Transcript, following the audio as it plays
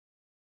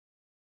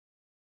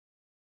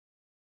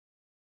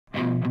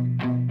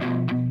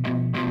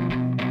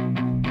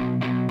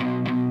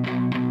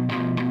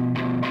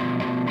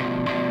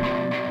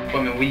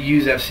I mean, we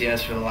use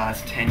FCS for the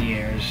last 10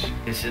 years.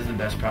 This is the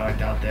best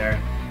product out there.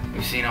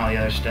 We've seen all the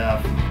other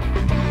stuff.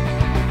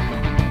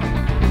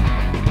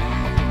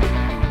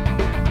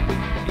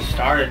 We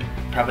started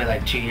probably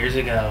like 2 years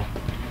ago,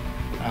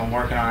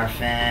 working on our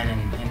fin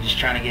and just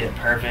trying to get it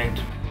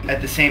perfect.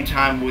 At the same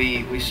time,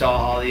 we saw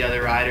all the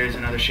other riders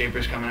and other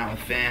shapers coming out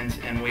with fins,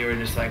 and we were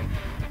just like,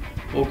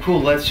 well,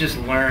 cool, let's just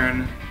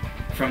learn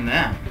from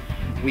them.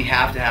 We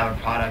have to have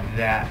a product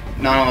that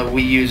not only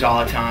we use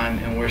all the time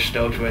and we're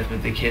stoked with,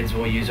 but the kids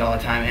will use all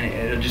the time, and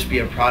it'll just be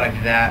a product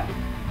that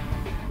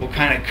will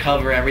kind of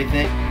cover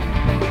everything.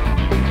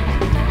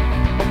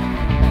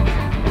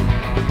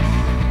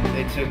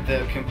 They took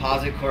the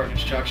composite core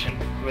construction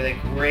where they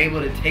were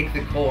able to take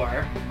the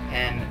core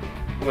and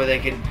where they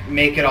could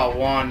make it all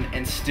one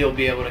and still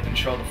be able to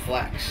control the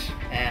flex.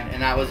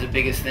 And that was the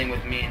biggest thing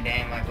with me and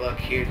Dame, like, look,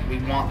 here, we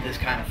want this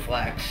kind of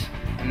flex.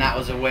 And that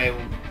was a way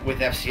with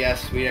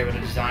FCS we were able to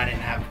design it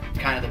and have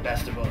kind of the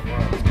best of both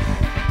worlds.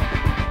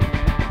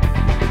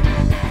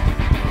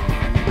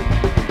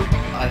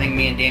 I think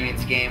me and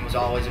Damien's game was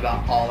always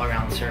about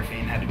all-around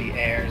surfing. It had to be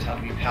airs, had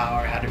to be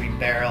power, had to be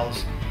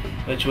barrels,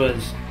 which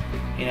was,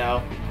 you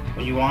know,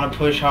 when you want to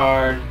push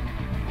hard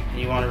and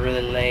you want to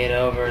really lay it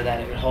over,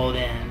 that it would hold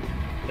in.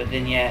 But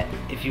then yet,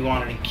 if you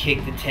wanted to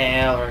kick the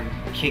tail or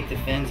kick the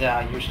fins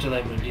out, you're still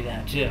able to do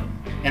that too.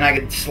 And I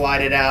could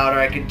slide it out, or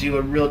I could do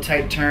a real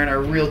tight turn or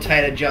a real tight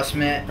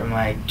adjustment from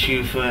like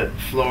 2-foot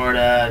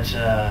Florida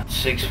to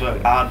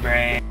 6-foot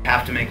Osprey.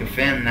 Have to make a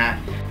fin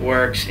that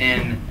works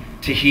in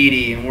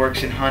Tahiti and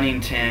works in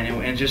Huntington,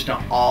 and just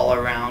an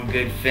all-around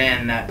good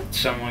fin that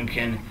someone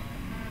can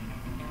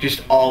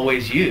just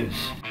always use.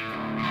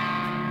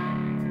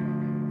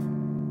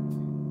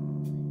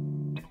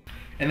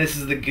 And this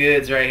is the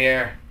goods right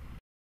here.